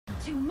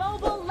to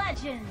Mobile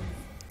Legends.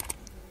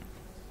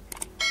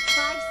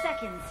 5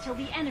 seconds till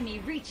the enemy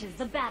reaches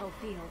the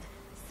battlefield.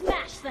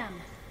 Smash them.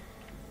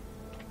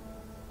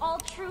 All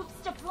troops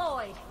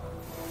deployed.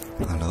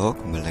 Halo,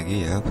 kembali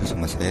lagi ya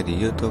bersama saya di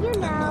YouTube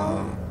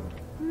channel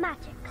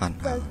Akan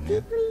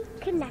ya.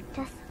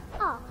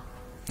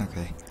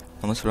 Oke.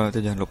 Namun sebelum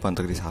itu jangan lupa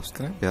untuk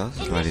di-subscribe ya.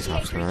 Setelah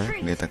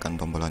di-subscribe, ditekan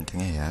tombol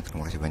loncengnya ya.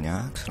 Terima kasih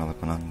banyak. Selamat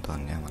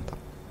menonton ya, mantap.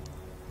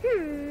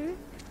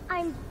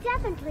 I'm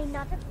definitely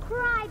not a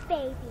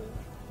crybaby.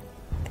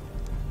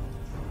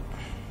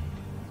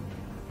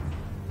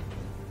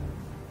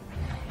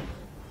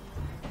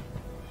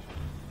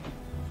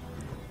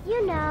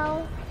 You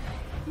know,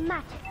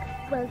 magic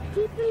will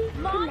deeply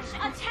launch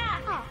connect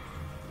attack. us.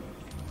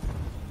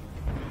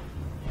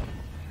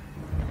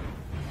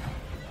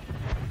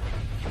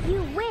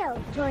 You will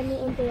join me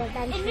in the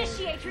adventure.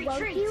 Initiate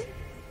won't retreat. you?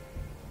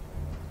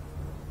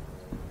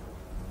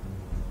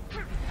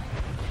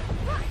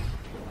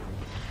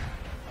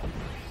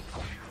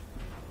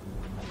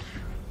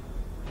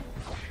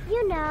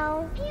 You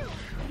know,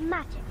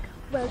 magic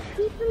will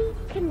deeply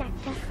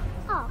connect us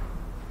all.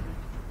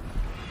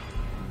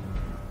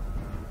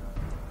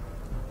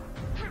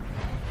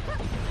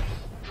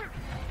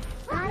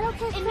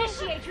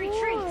 Initiate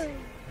retreat.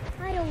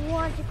 I don't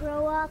want to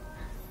grow up.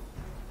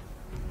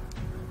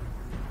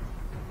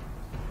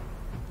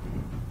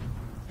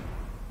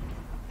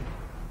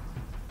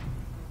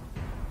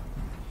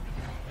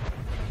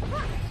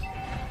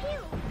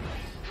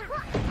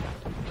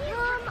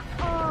 Come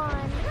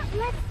on,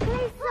 let's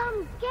play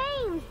some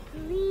games,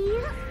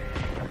 please.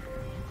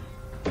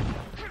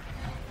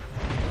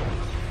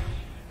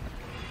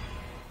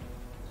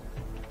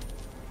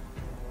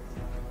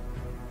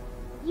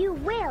 You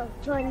will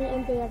join me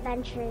in the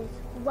adventures,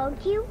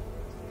 won't you?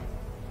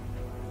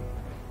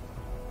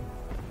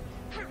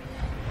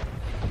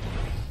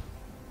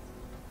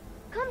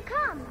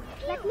 Come,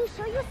 let me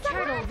show you some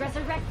Turtle magic.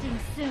 resurrecting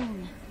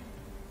soon.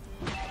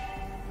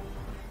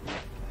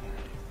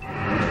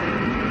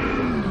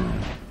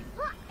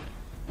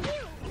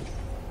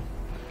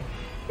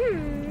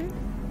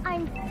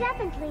 I'm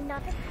definitely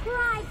not a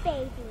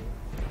crybaby.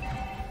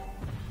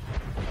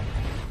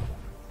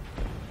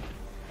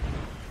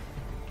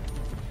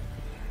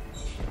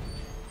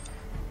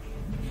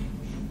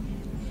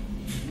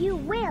 You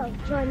will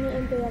join me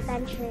in the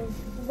adventures,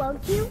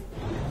 won't you?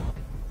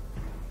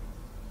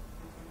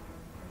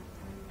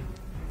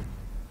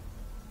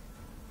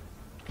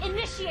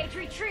 Initiate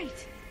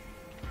retreat.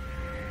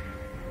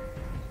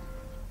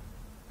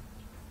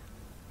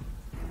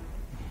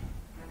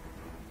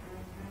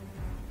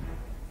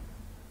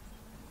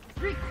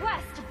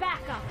 Request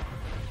backup.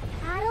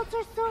 Adults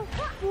are so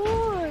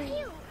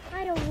boring.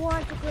 I don't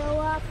want to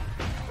grow up.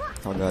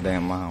 Kalau nggak ada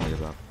yang mau ya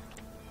bang.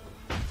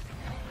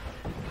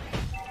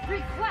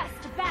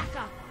 Request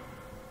backup.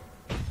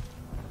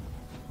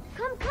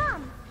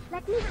 Come,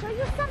 let me show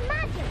you some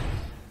magic.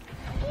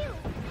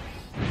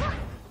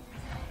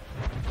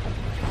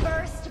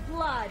 First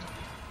blood.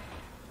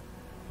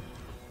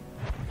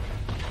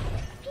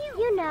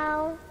 You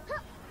know,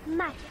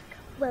 magic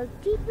will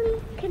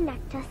deeply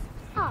connect us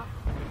all.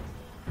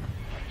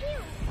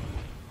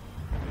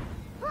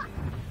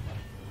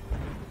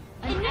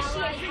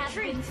 Initiate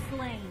retreat.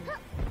 Slain.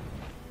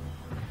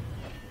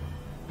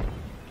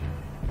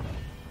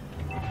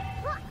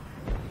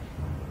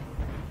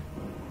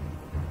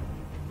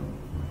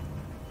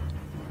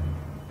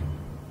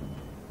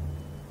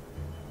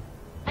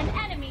 An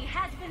enemy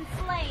has been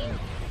slain.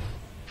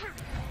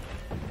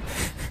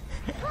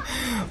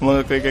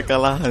 Mengakui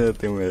kekalahan ya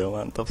tim ya,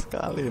 mantap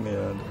sekali nih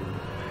ya.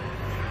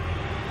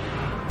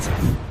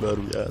 Luar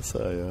biasa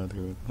ya,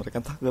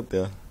 mereka takut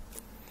ya.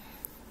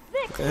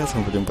 Oke,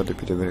 sampai jumpa di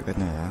video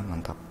berikutnya ya,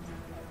 mantap.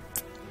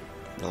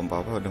 Belum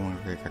apa-apa udah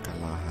mengakui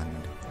kekalahan.